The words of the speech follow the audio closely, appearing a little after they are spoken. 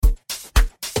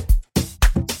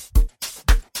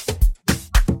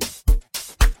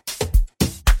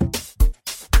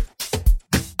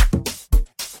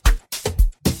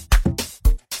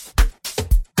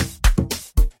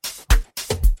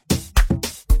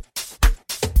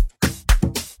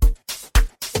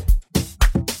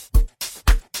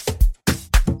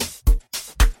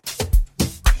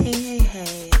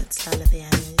Hey, it's Lala the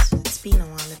Amis. It's been a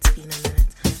while, it's been a minute.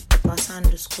 The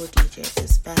boss_DJ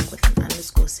is back with an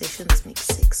 _sessions mix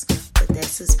 6 with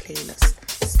Dessa's playlist.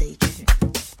 Stay tuned.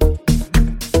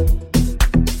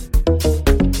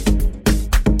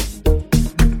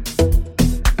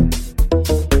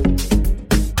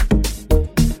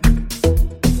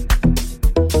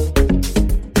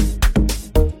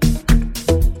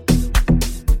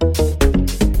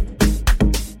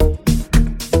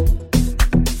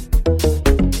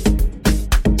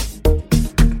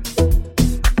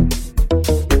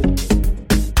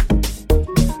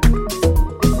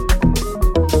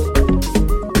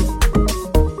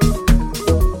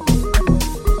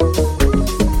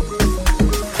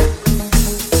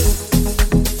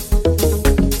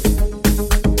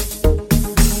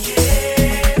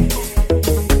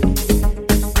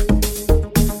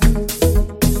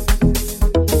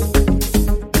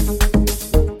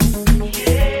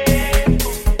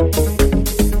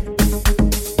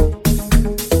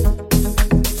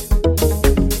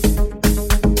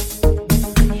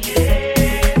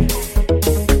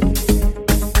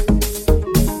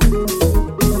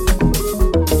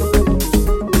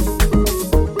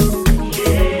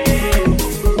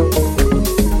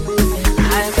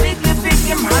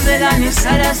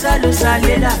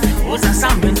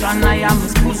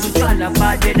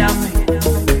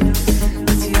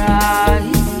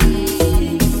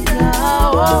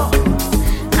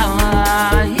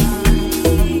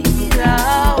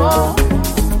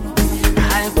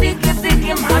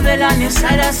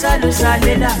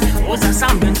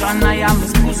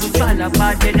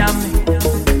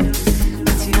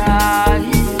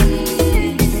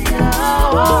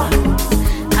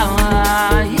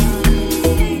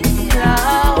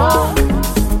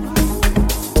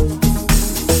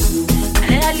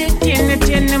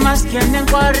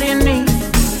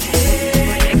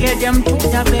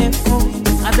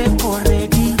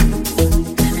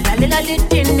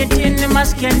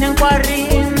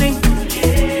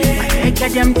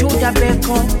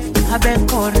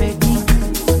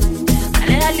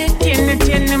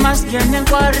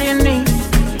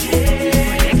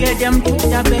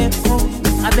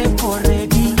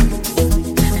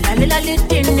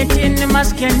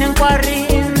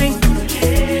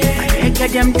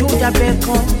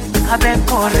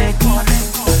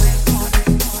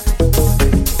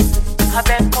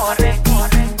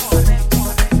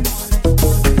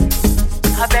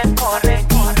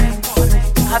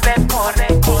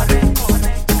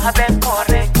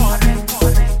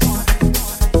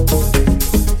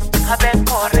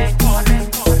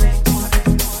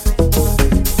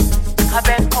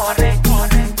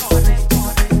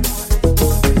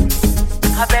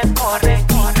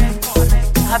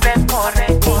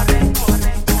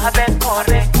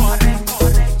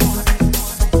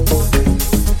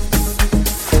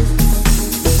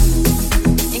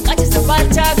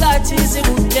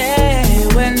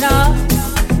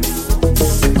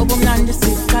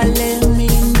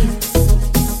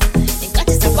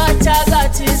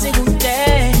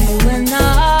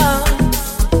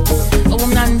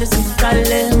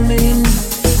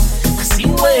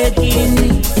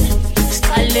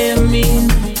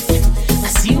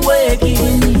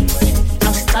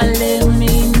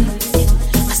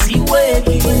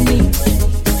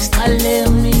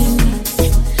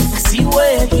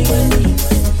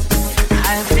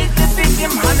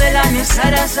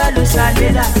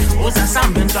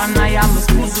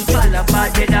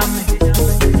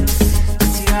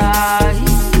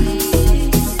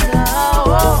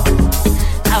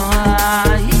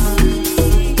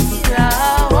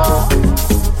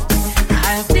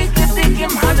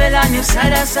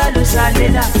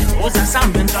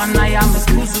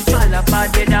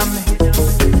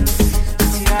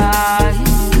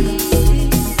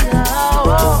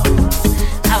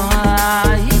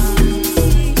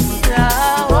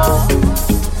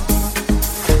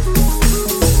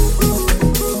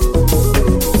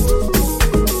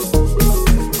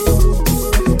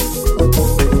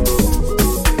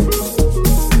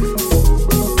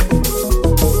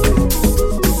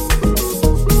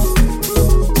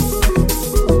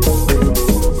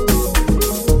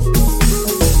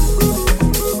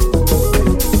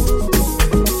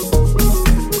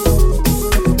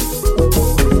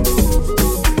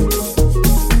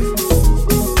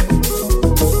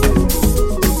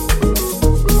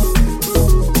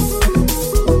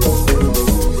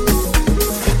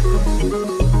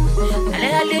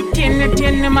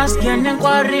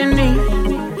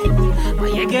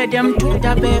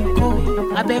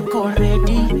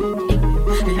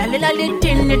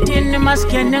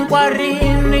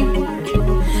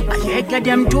 Get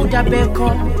them to the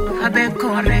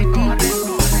beko ready.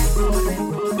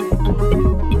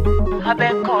 Habe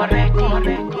corre,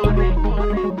 corre, corre,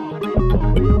 corre, corre.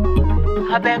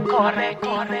 Habe corre,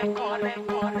 corre, corre,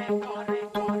 corre, corre,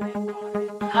 corre.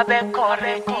 Habe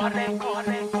corre, corre,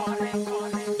 corre, corre,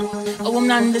 corre. Oh,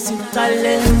 Nanda,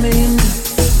 sitalemini,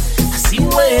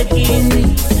 asiwegini,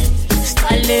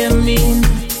 stalemini,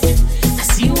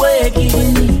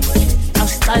 asiwegini,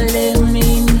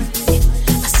 stalemini,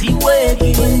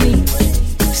 asiwegini,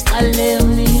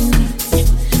 stalemini,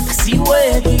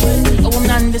 asiwegini. Oh,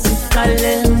 Nanda,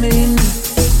 sitalemini,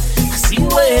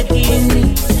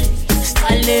 asiwegini,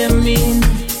 stalemini,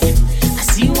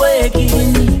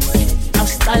 asiwegini,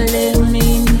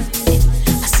 stalemini,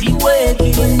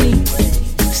 asiwegini,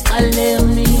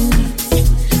 stalemini,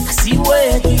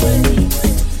 asiwegini.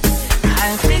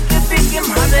 Ayifike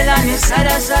mhabelani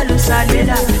sala sala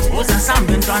usalela uza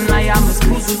sambe ntwana yami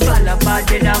sibuza utshwala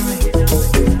badela mina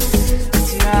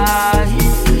tiyayi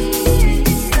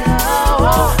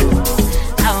yawo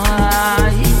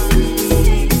awayi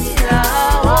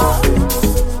yawo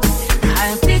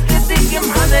ayifike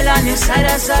mhabelani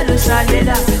sala sala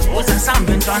usalela uza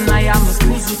sambe ntwana yami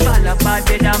sibuza utshwala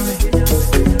badela mina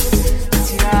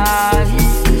tiyayi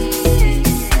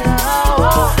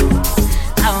yawo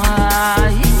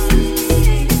awayi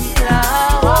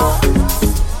yawo.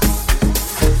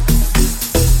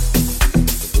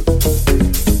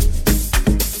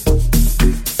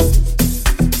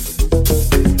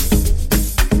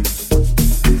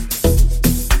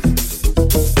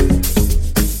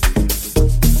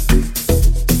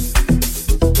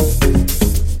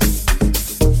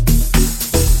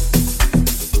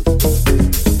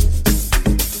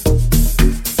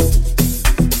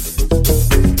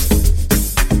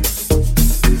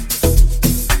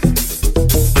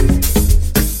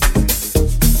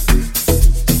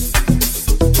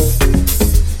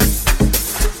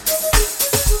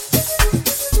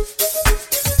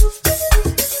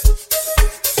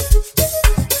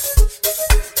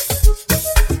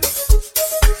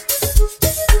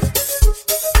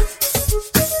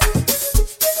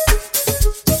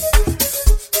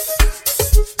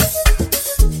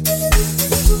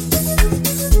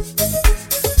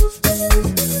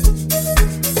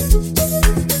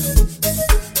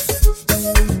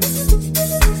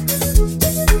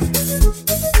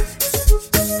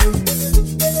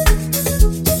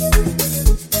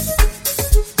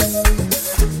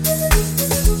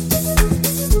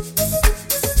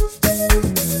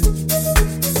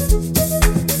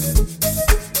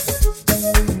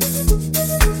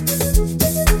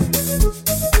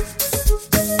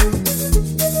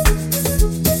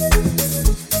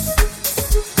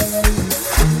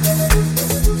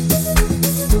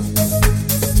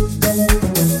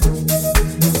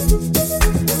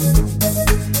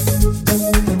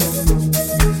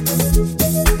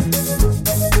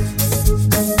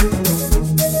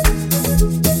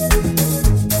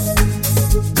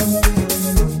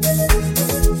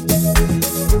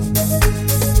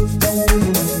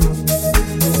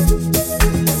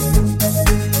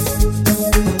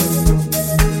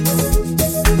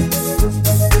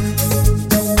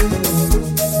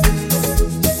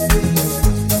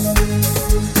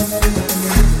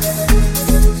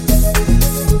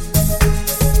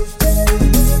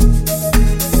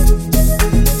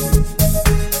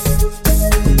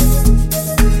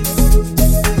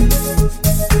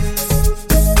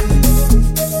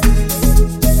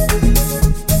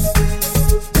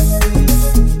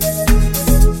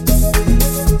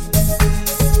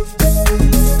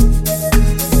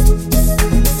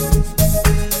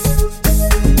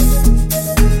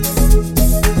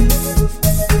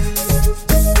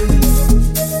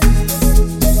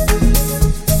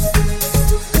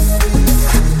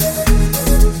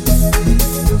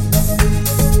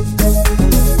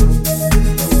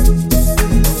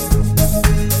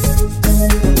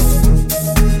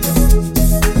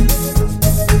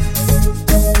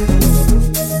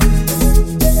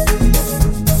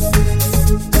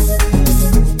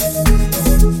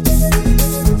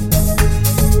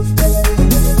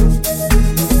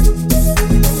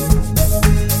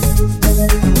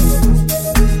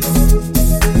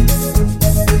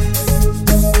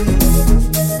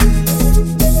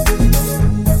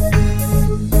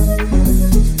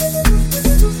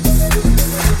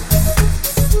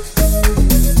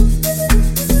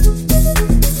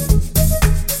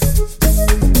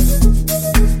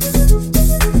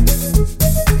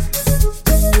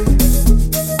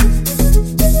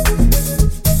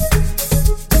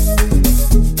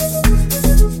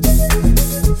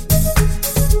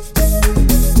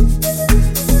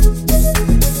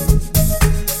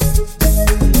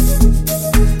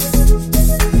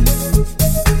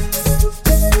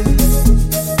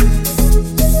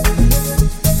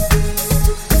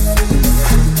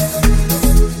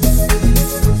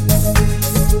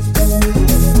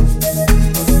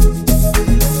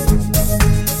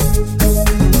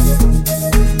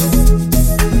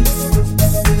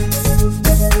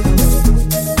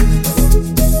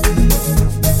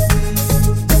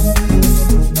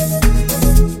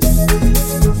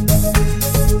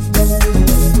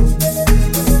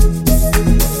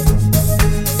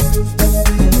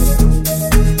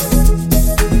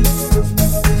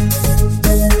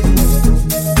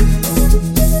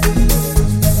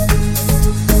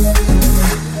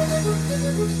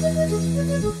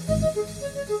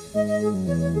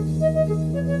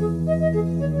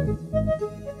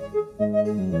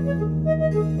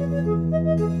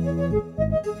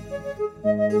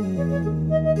 Well,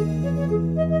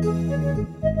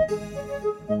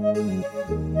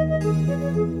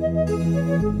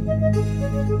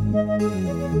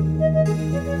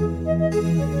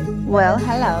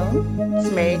 hello, it's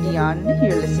Mary Dion.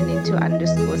 You're listening to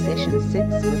Underscore Session 6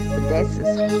 with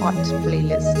Bodessa's Hot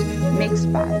Playlist,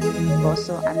 mixed by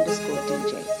Bosso Underscore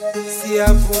DJ.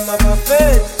 Siyavuma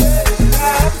mafeti,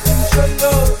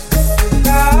 kafusholo,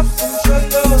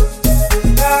 kafusholo,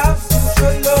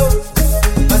 kafusholo.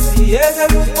 Masiyeke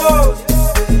lumo,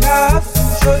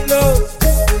 kafusholo,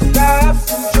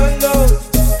 kafusholo,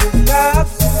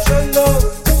 kafusholo.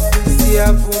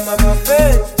 Siyavuma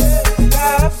mafeti.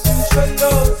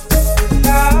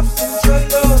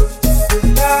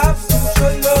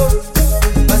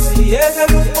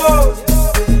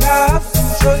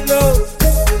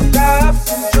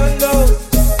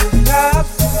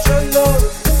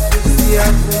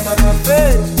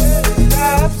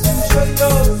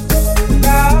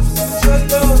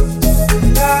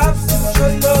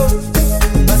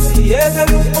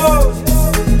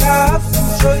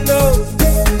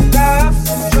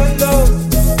 Shut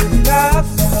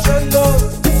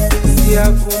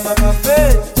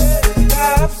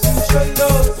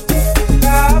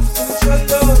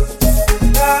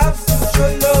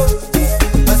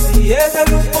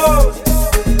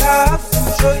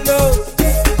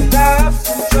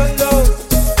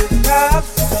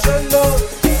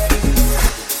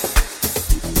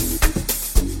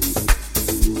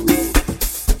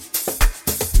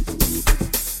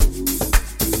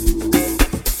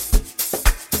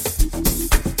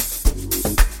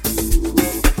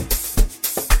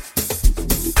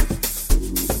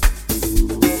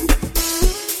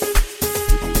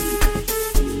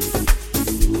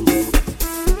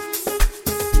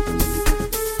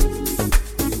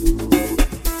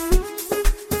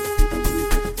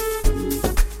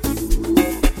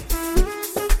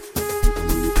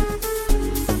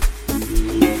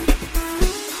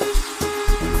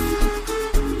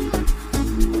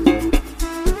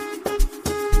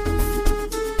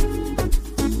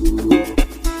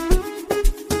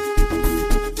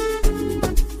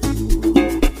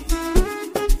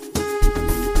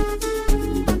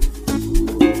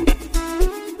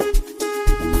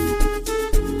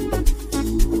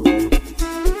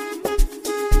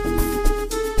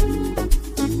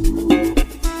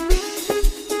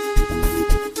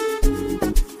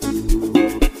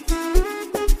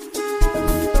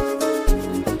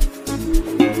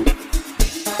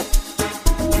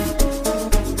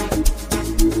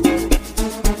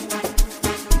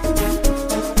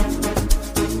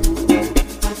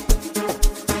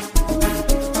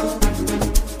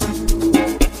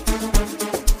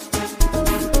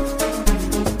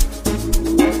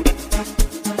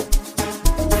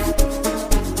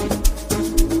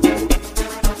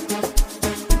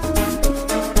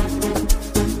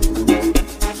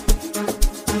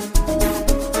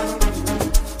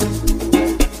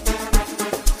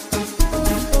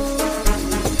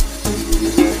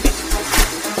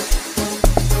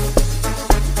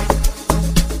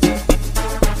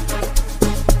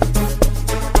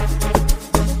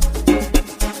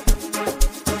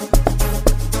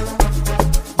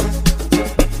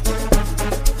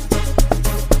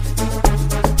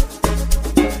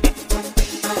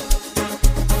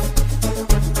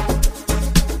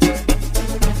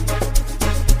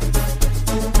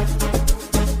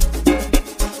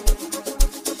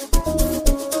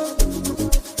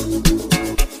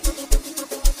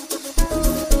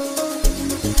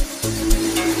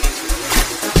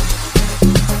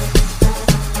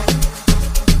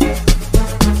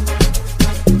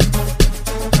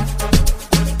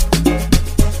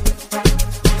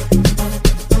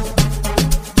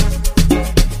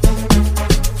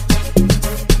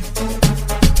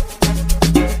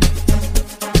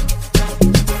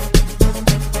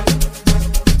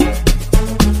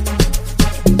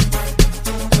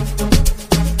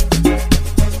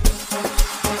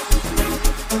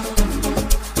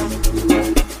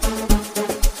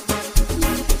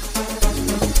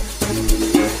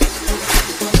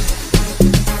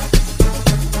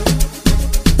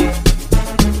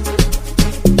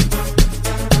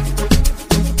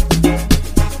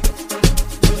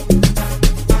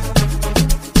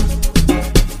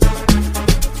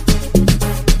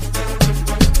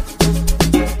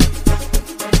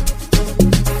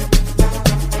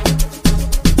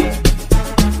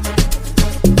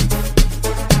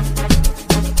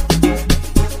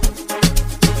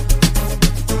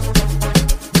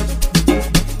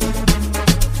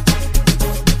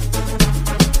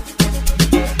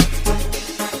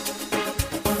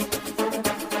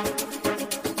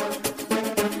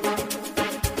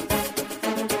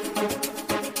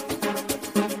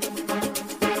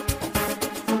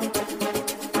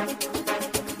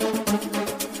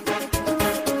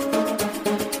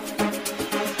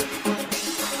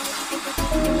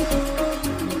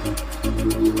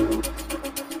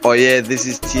Oh yeah, this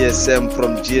is TSM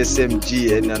from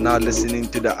GSMG and you're now listening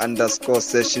to the Underscore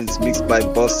Sessions mixed by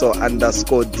Bosso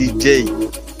Underscore DJ.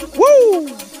 Woo!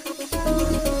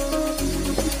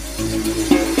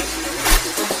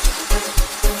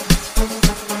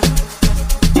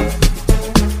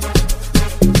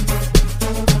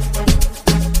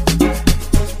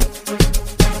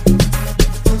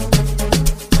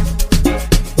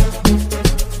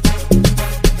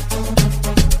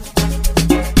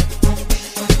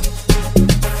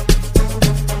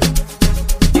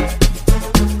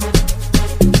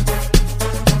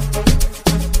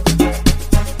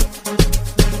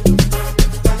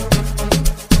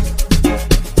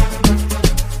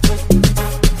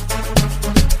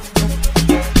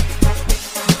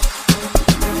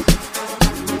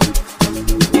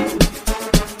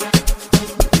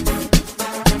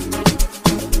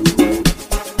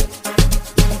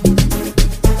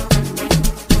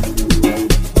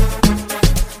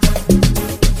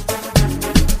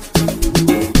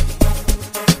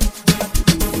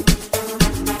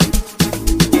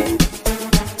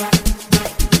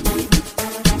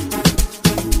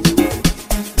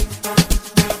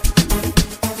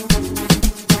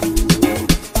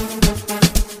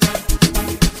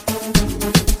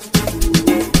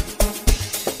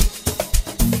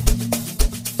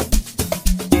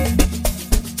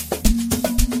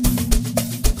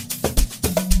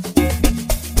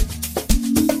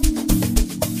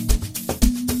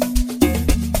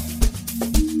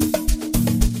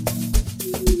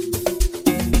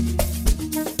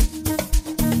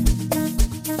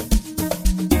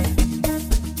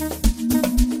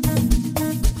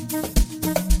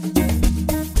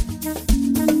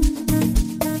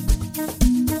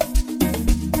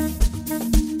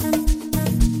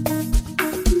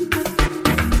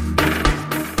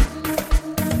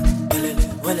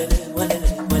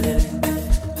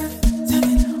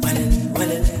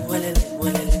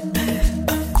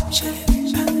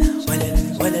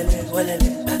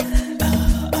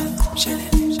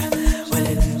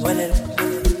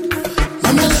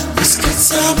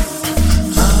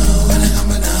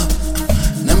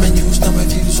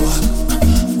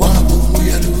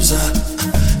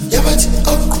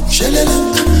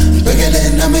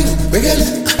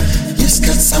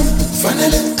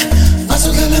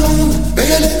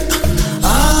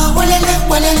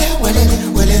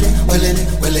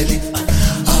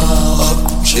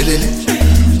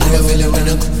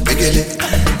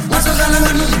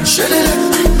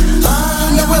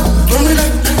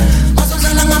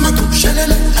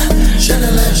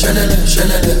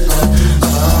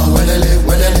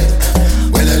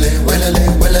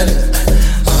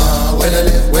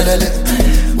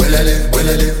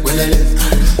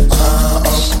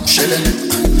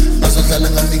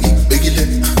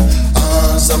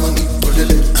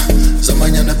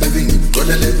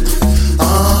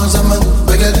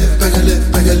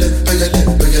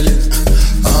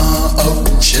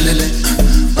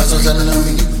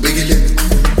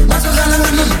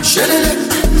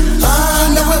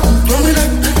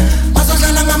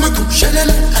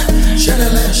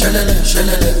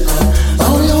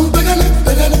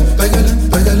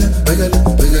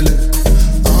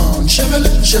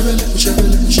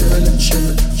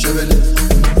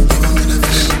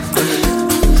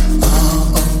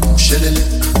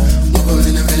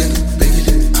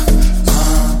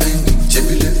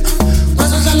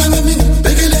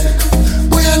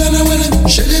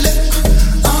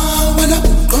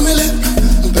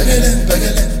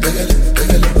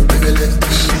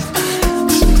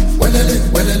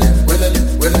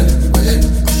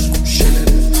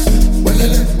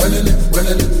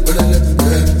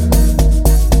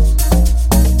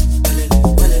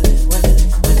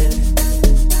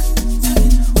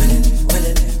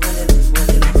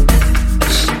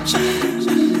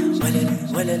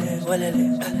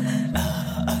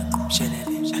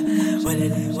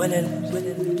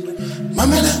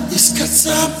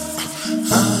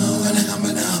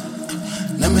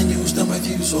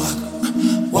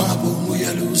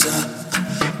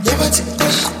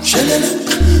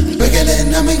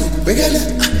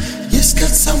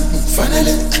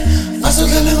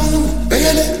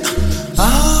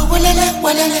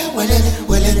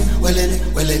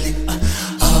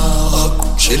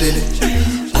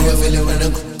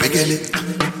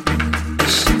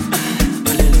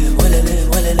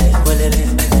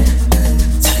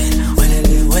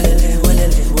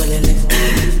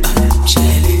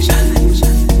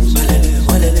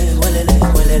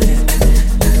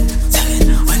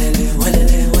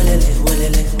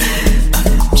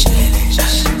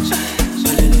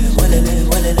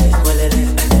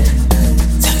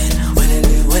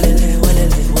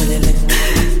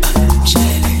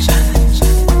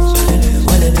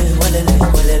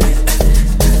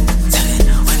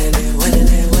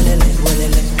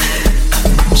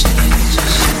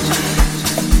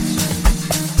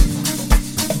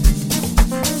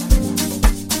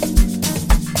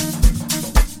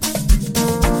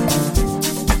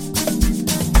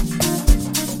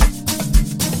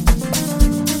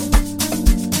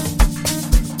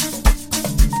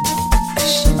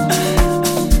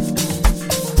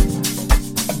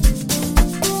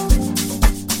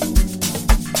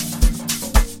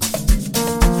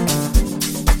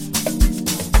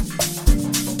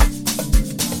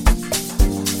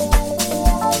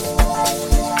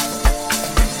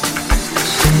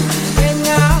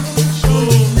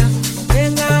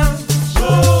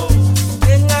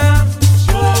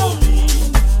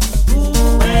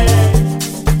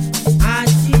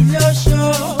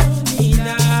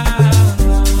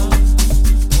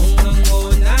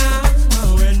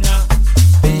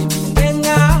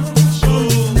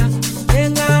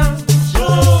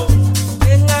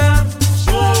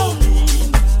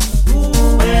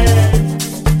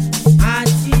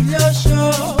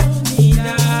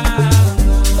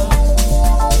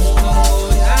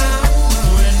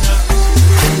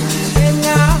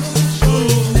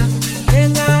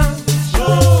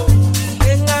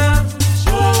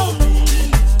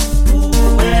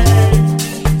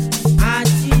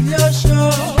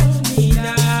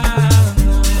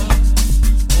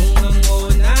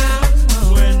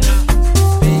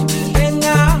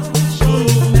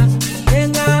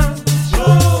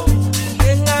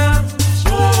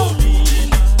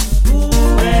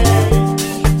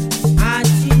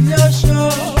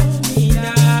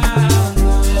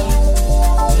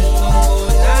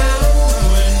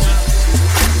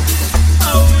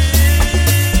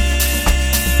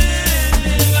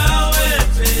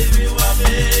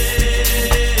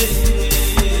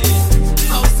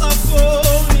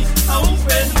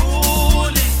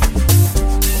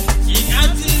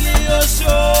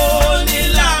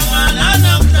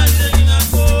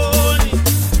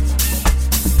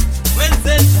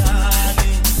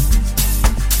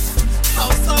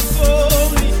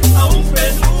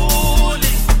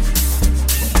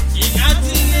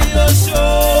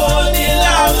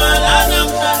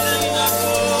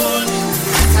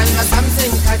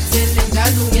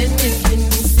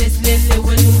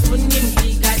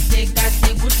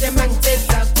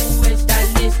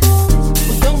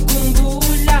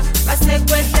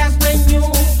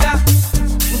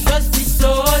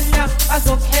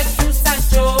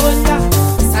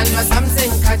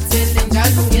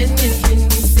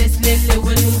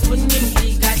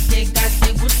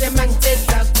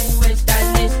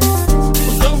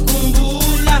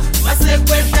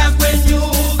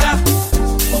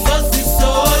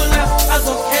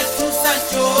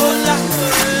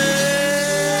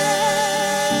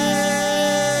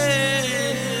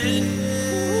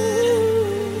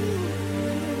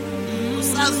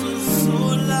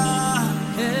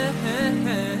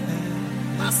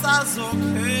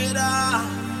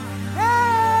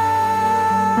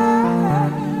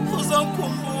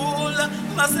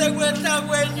 masekwehla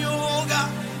kwenyuka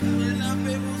mina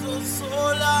baby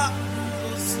uzosola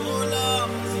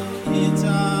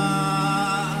uzongitha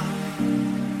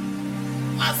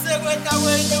masekwehla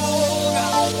kwenyuka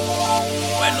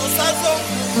wena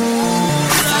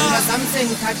usazongula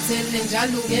samsengikhathele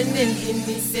njalo ungene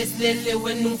endlini sesilele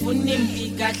wena ungifuna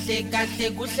impi kahle kahle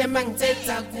kuhle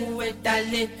mangithetha kuwe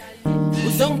dale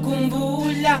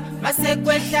uzongikhumbula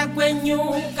masekwehla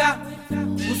kwenyuka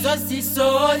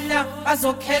uzozisola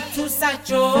bazokhetha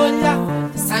usajola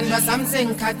sandwa sami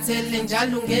sengikhathele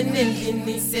njalo ungene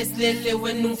endlini sesilele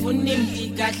wena ungifuna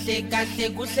impi kahle kahle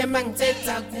kuhle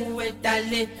mangithetha kuwe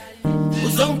dale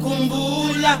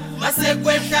uzongikhumbula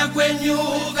masekwehla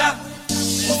kwenyuka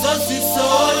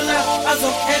uzozisola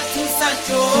bazokhetha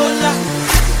usajola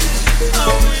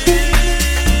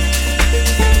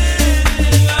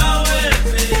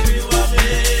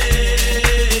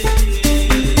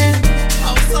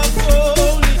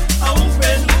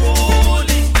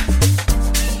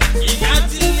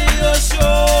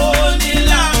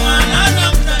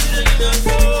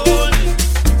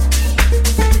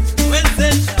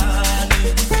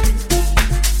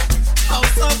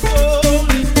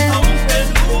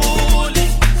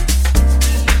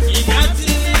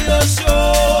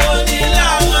Shoni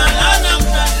la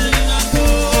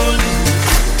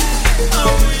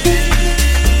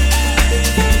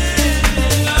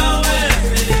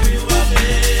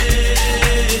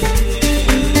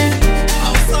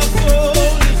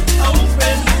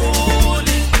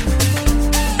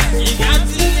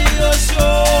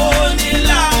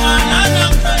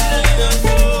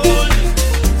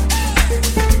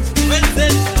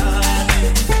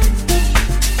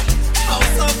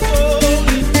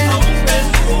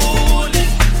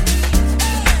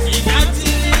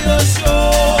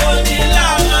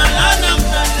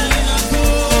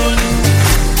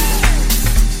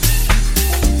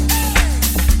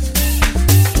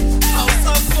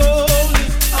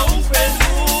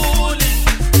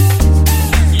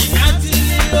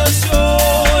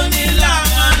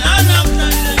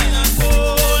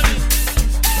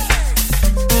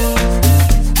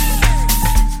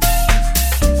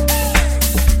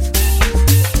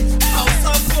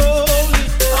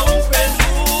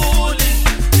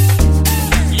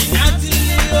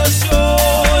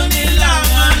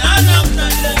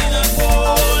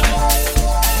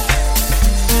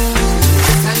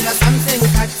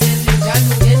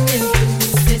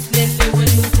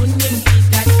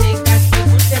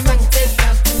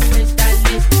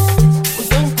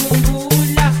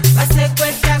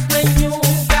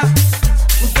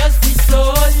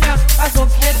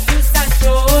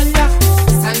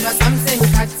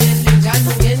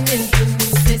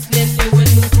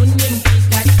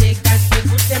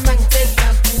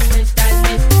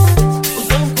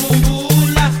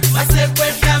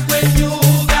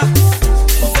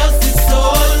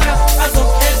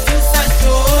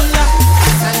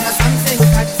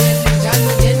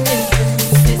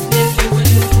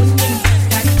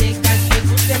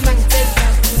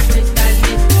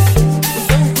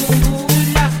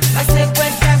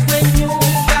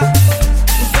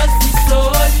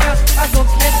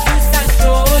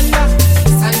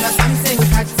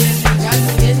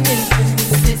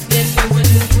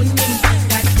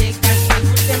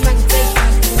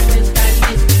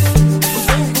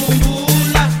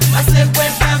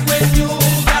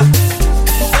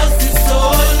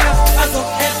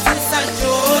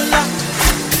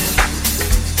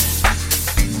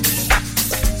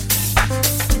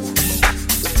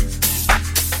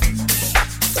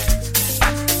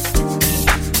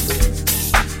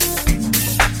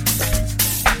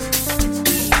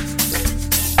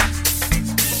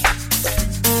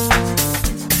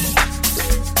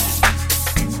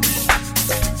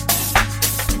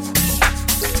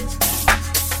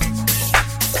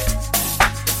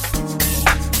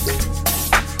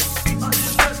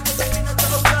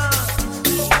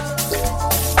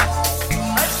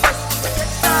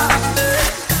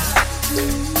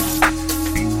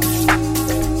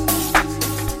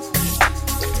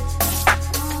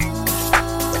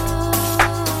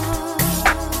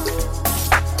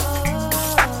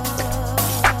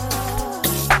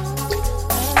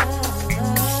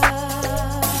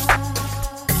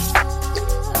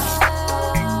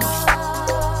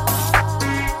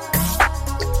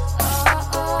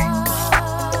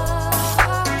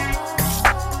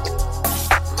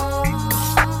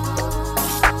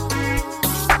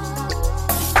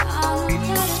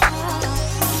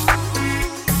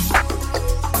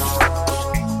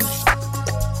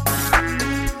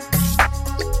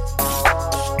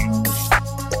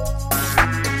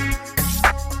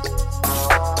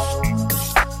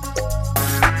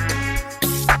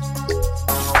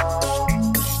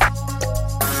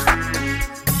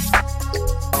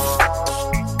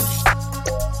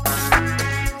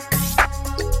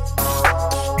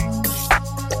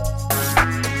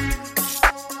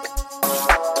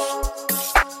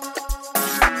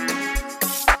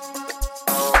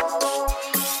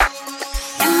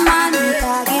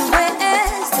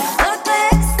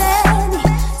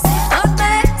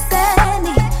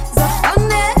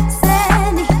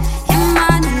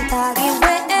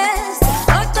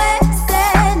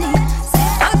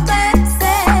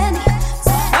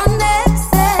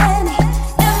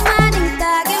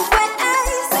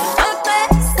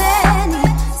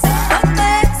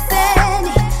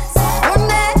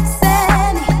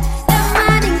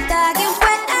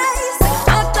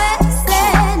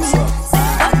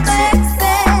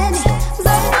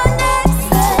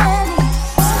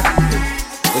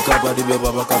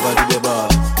abakabali bebala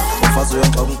umfazi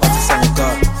uyaxa ungiphathisa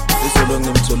ngekhaya izolo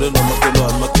ngimthole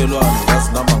nomakhelwane yazi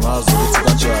namba ngazo ukuthi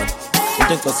kanjani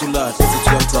into engicasulahle ezithi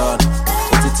uyangithanda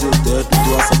ethi till dead uthi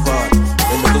wasafana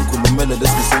elokhu ngikhulumele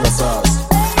lesi singasazi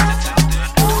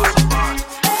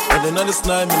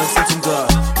nalesinayi mina sithi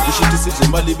ngani kushithi sidle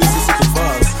imali bese sidle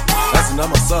fazi yazi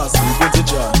namasasi ngikwenze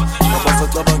njani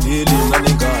abasacabangeli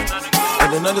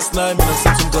nanengane nalesinayi mina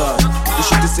sithi ngani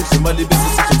kushithi sidle imali bese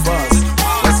sidle fazi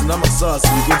yazi namasasi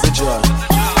ngikwenze njani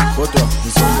kodwa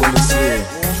ngizombonisile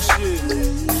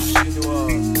umshini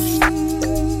wami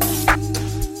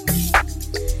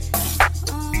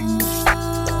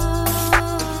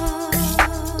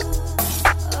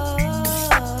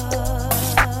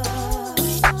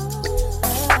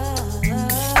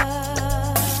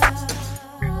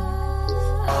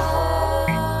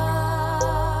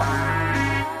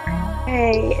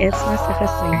It's Masafa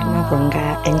Saint Mavunga,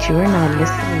 and you are now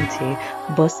listening to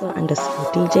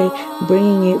Bosso_DJ,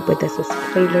 bringing you with this is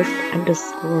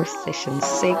playlist_session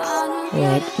 6.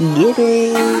 Let's get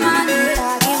it.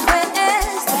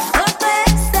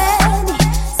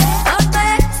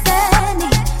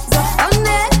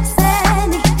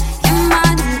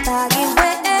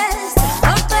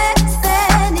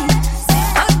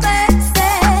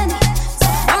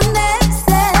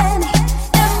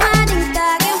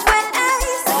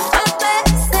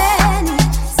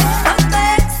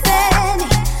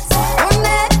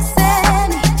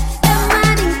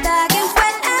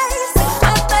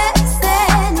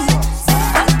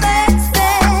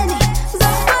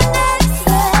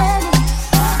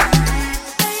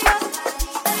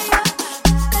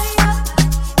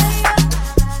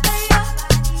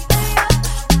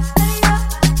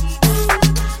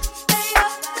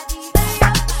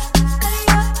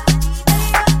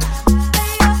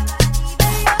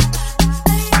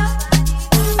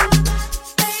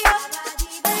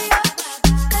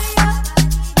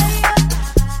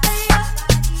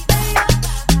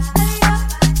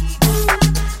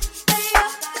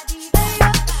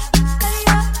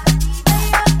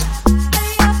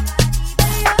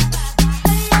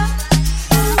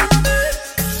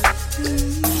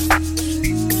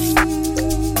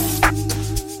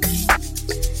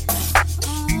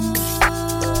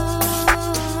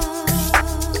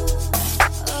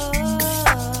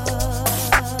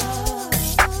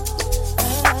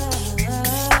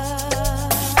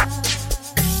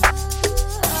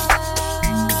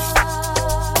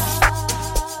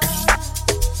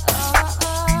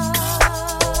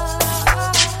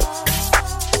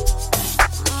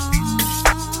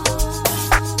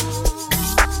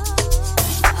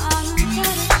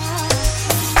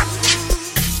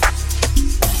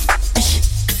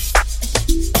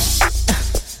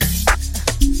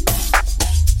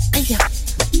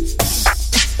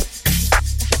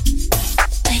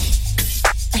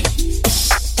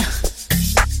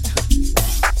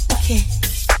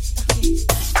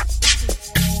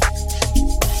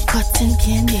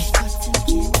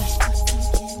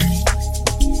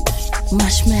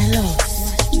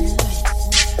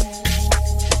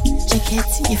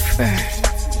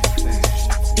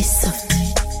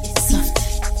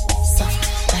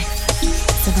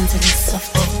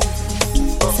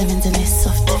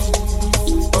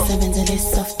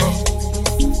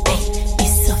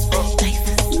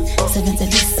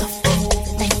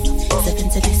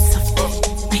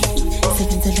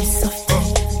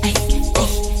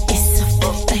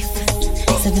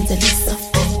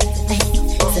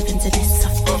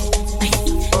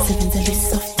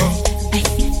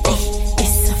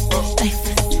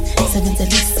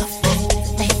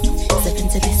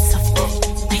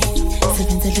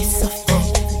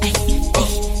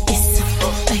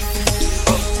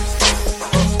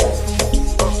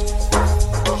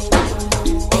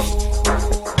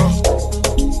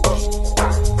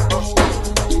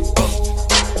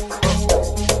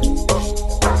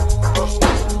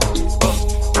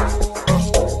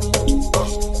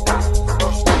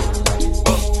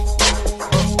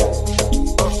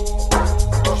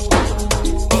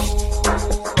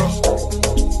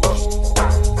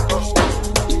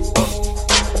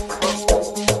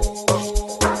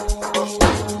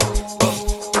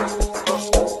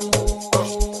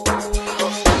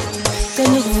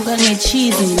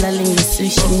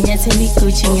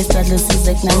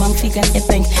 Now I'm figure a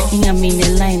bank in a mini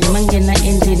line. Mangena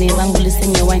ending a bangulus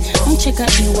in your wine. Check out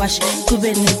the wash, good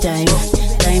time.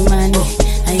 Daimani,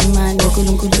 Aimani,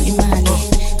 Kulungulu Imani.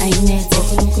 I net,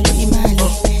 Kulungulu Imani.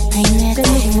 I net,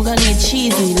 you got me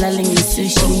cheesy, lalling the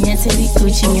sushi. Netty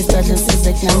coaching is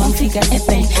that now I'm figure a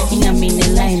bank in a mini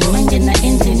line. Mangena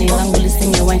ending a bangulus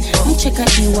in your wine. Check out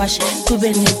the wash, good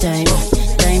time.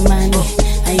 Daimani.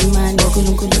 ayimani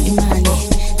unkulunkulu imali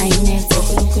ayinethe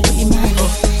unkulunkulu imali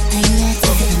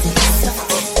ayinethe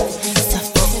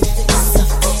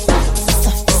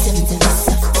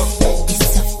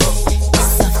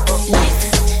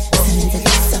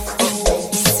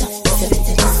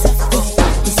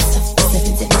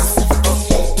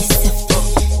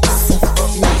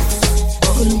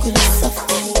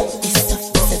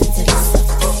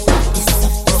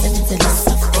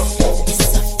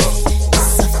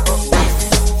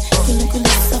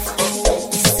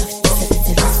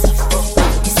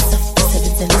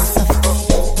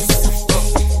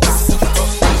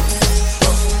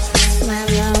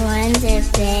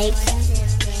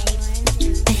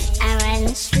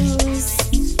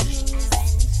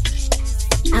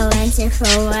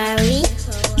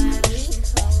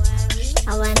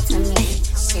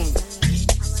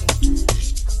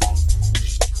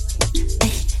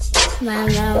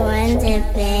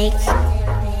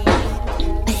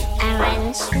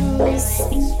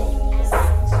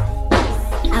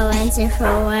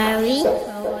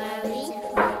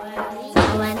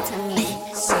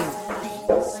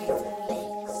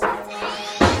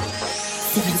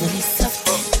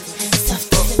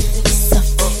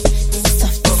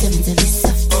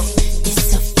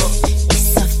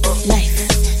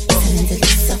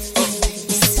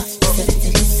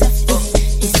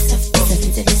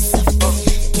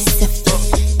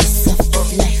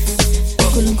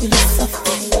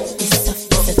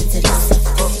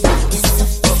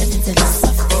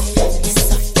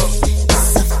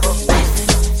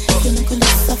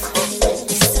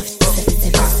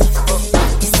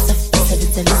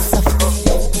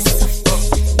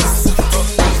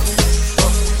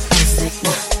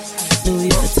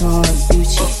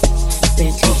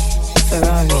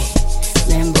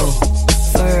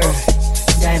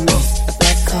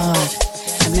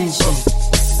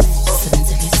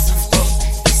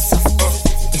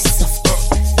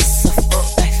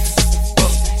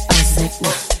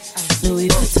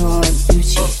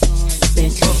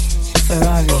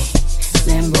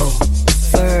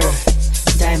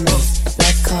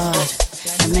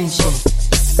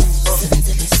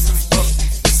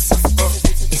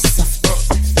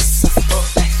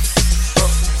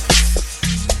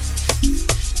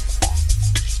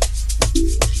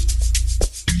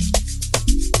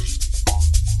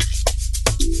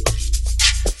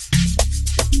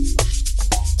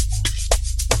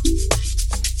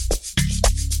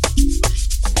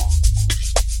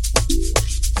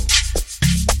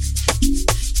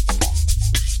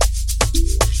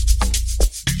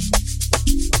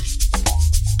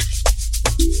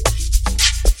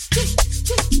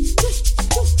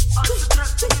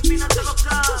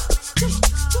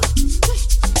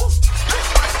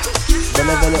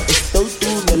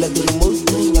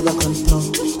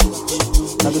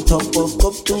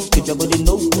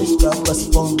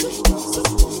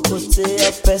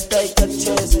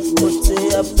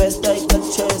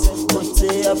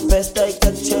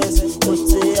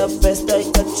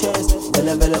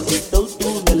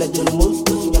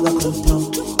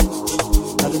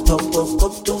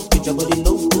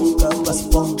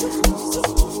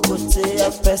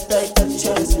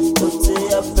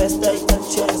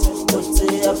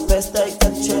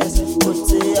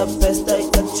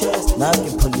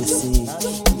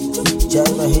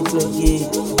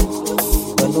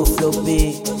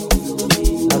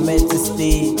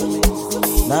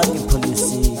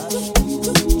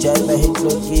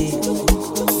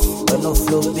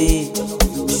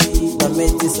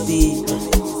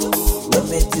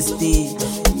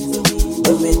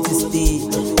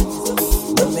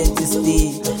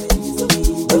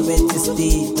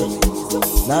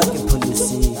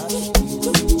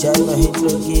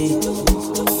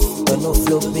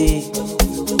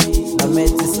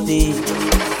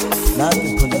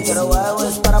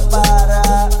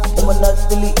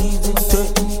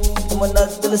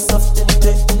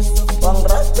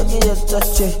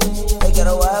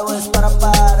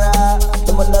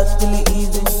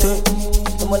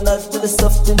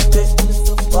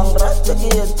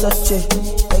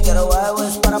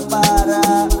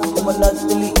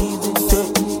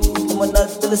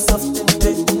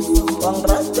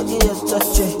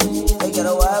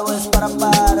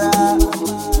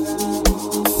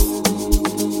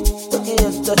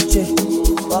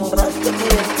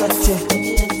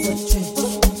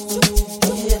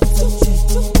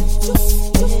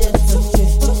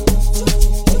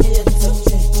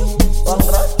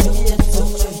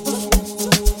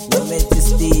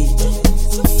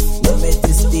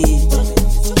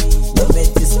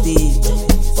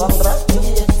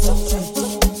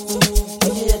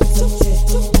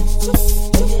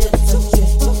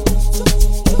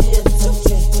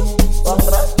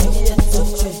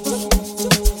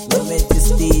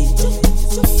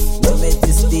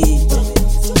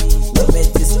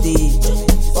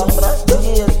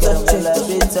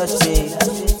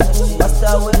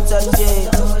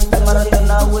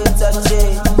weta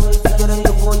che, fikira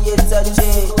yuko yeta che,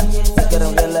 fikira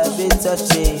vela beta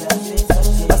che,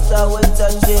 basta weta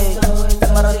che,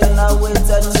 maratona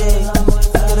weta che,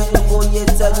 fikira yuko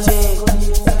yeta che,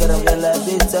 fikira vela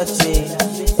beta che,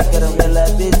 fikira vela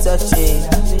beta che,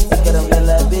 fikira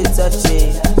vela beta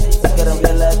che, fikira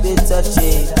vela beta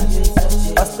che,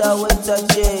 basta weta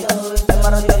che,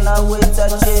 maratona weta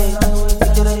che,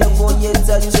 fikira yuko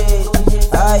yeta che,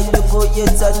 ay yuko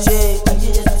yeta che.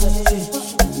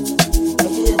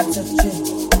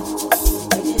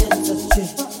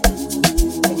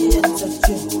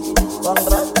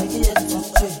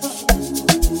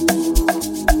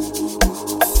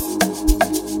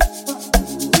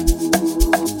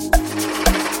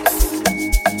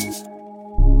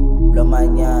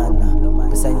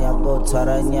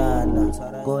 Taranyana,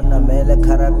 go na mele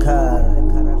karakara,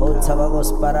 ho tabago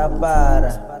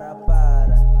sparapara.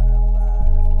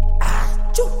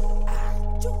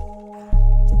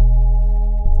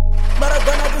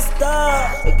 Maragana the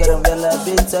star, ekeram vela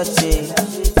beta che,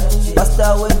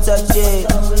 basta weta che,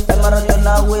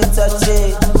 maratona weta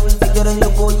che, ekeram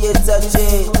yuko yeta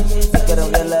che, ekeram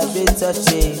vela beta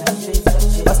che,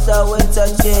 basta weta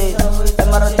che,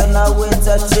 maratona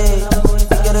weta che.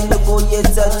 Fikira yuko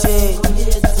yeta che,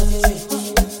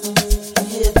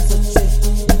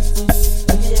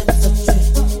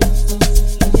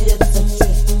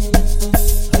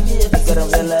 fikira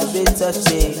vela beta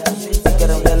che,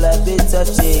 fikira vela beta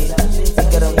che,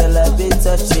 fikira vela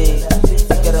beta che,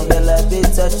 fikira vela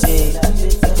beta che,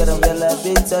 fikira vela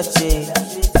beta che,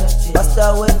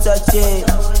 basta weta che,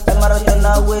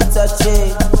 maratona weta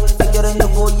che, fikira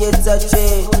yuko yeta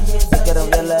che, fikira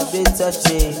vela beta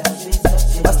che.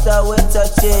 Basta weta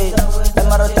che,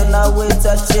 maratona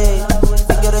weta che,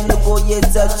 fikira yuko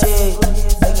yeta che,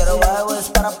 fikira wawe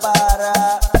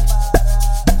sparapara.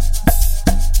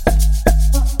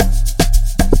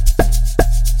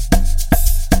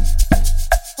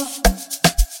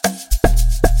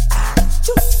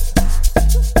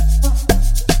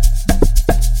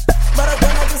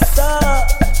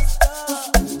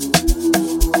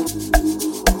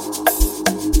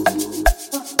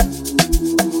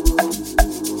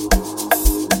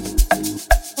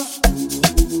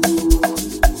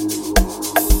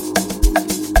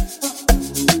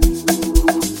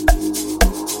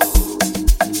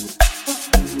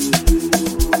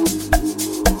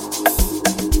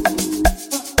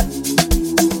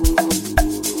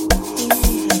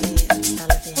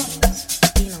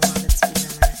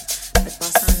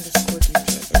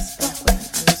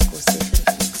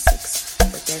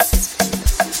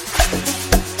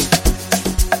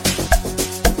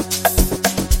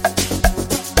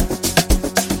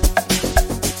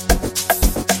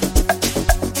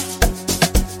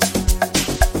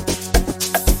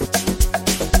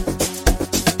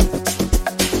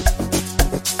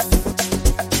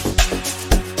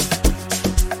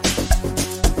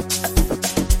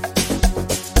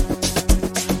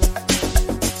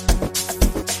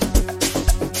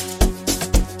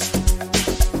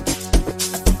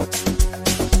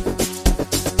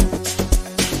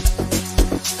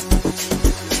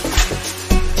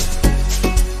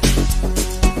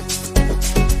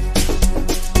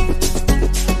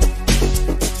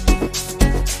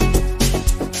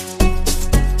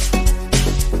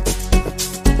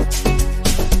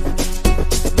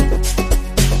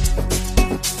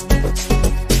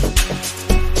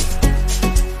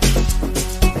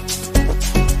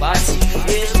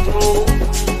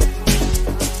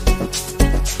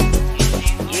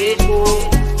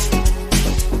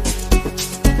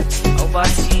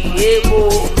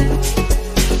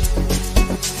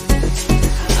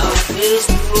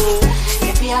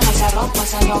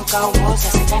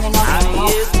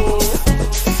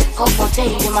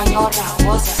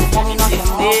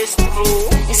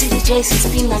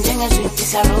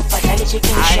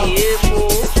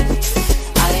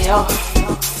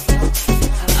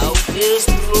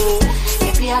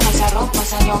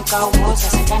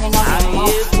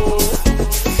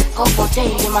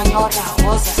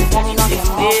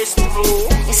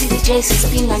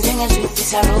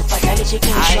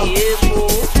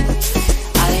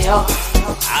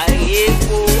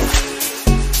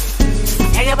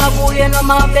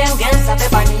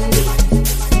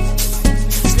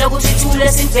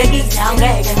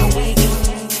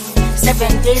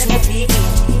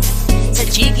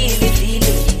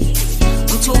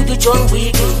 John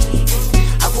Wick,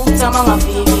 akuta mga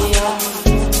figure.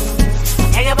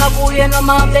 Ege babuye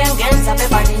noma bengenza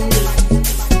bebanindi.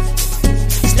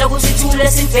 Slogu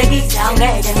sithule sinfekile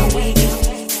angeke nowiki.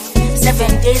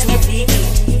 7 days ngeviki.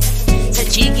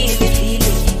 Sajiki ilivili.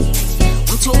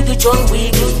 Umthudu John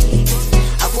Wick.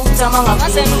 abuza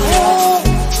mangase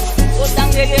kodwa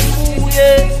ngeke ngibuye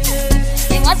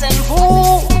ngase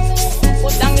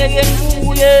kodwa ngeke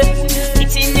ngibuye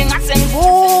ithini ngase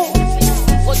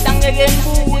kodwa ngeke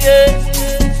ngibuye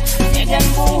ngeke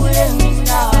ngibuye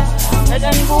mina ngeke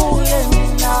ngibuye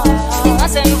mina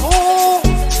ngase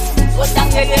kodwa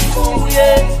ngeke ngibuye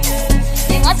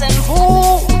ngase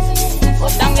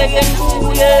kodwa ngeke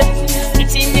ngibuye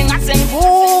ithini ngase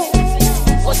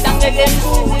kodwa ngeke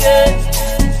ngibuye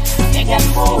ngeke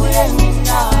ngibuye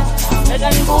mina ngeke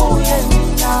ngibuye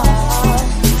mina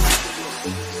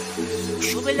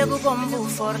shubele kubomvu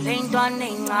for le ntwana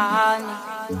encane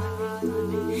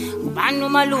ubani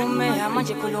umalume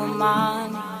manje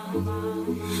khulumani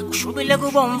kushubile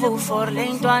kubomvu for le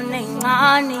ntwana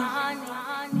encane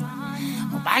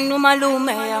ubani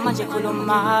umalume manje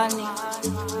khulumani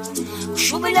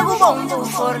kushubile kubomvu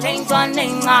for le ntwana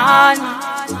encane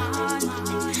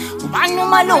ubani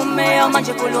umalume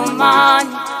manje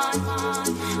khulumani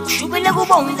kushubile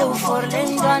kubomvu for le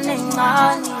ntwana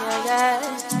encane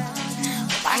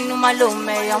ubani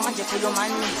umalume manje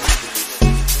khulumani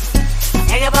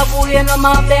ngeke babuye noma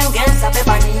bengeza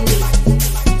bebaningi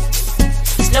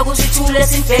siloku sithule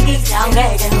sibhekile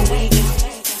angeke nowiki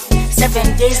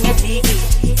 7 days ngeviki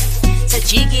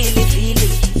sajikile vili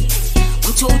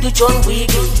umthudu John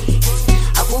Wick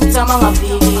akuthama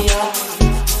ngaviki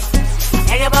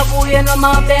ngeke babuye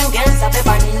noma bengeza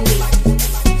bebaningi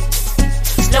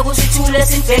siloku sithule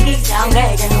sibhekile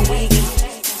angeke nowiki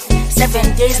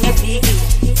 7 days ngeviki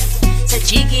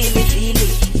sajikile vili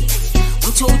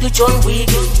umthudu John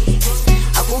Wick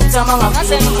akuthama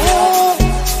ngaviki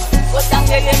kodwa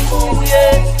ngeke ngibuye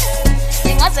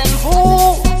ngase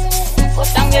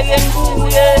kodwa ngeke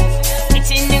ngibuye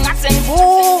ithini ngase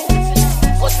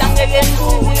kodwa ngeke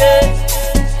ngibuye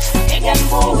ngeke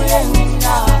ngibuye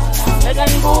mina ngeke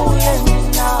ngibuye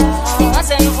mina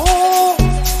ngase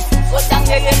kodwa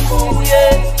ngeke ngibuye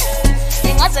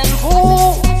ngase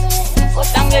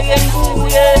kodwa ngeke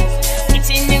ngibuye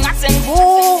ithini ngase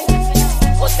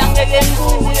kodwa ngeke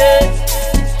ngibuye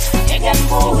ngeke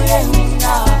ngibuye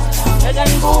mina ngeke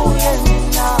ngibuye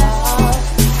mina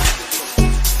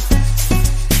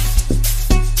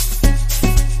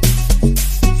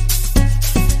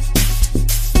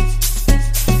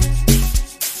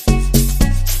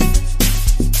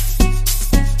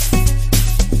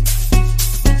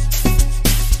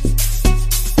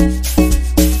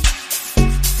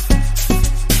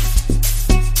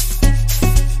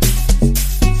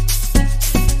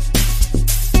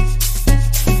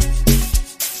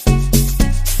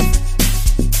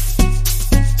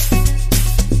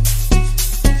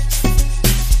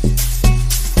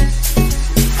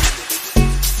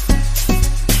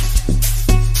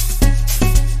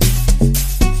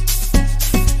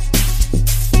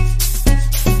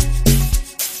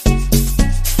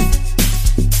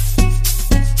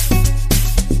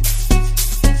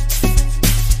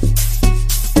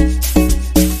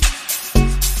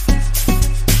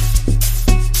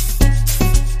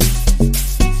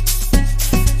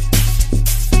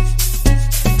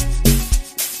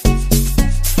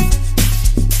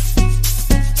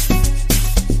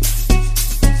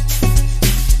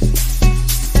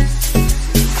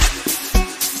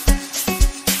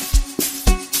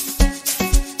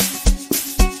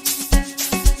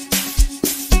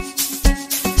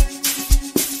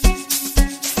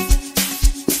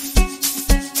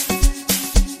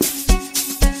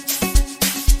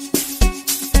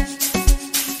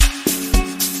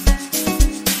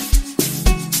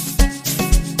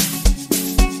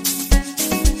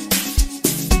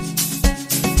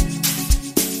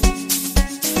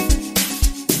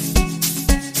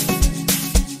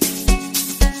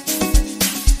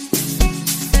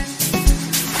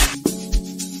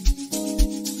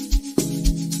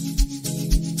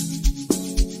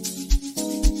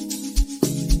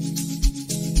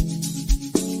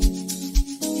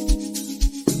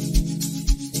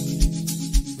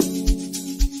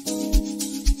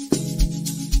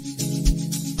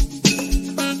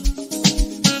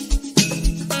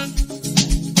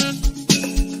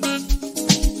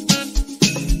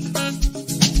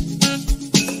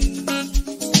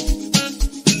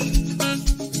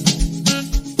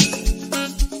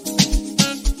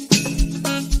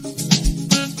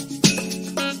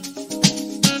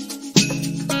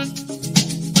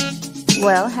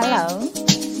Well, hello,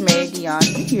 it's Meridian.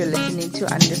 You're listening to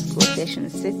Underscore Session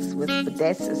 6 with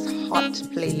Odessa's Hot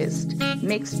Playlist,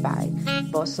 mixed by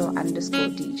Bosso Underscore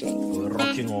DJ.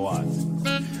 Rocking or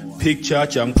what? Picture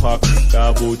Chang Park,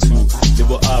 Gabo 2,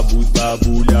 Debo Abu,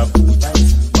 Babu,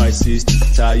 Labu, my sister,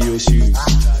 tie your shoes,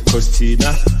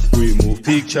 Costina, we move.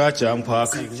 Picture Jang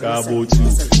Park, Gabo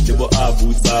 2. Libo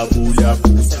Abu Babu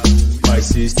Labu. My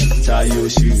sister, tie your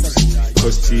shoes.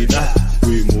 Costina,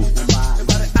 we move.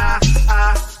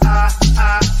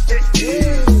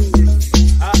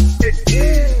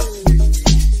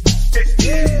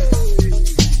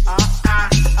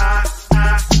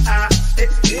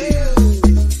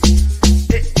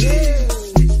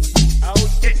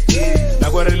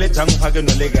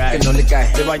 No le guy.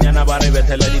 The banyana bare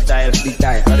betela di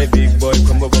tire. Are big boy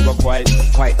combo baba quiet.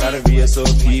 Are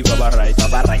VSOP baba right.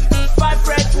 Five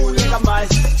red bull in a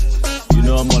mice. You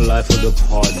know I'm alive for the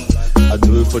party. I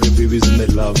do it for the babies and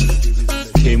the love.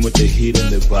 Came with the heat and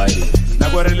the body.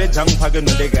 Nagwarele jang page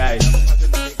no le guy.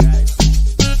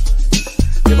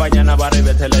 The banyana bare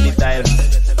betela di tire.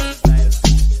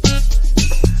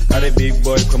 Are big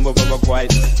boy combo baba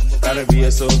quiet. Are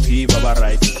VSOP baba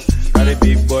right. Got a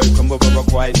big boy, combo baba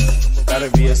quiet. Got a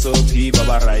VSOP,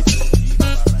 baba right.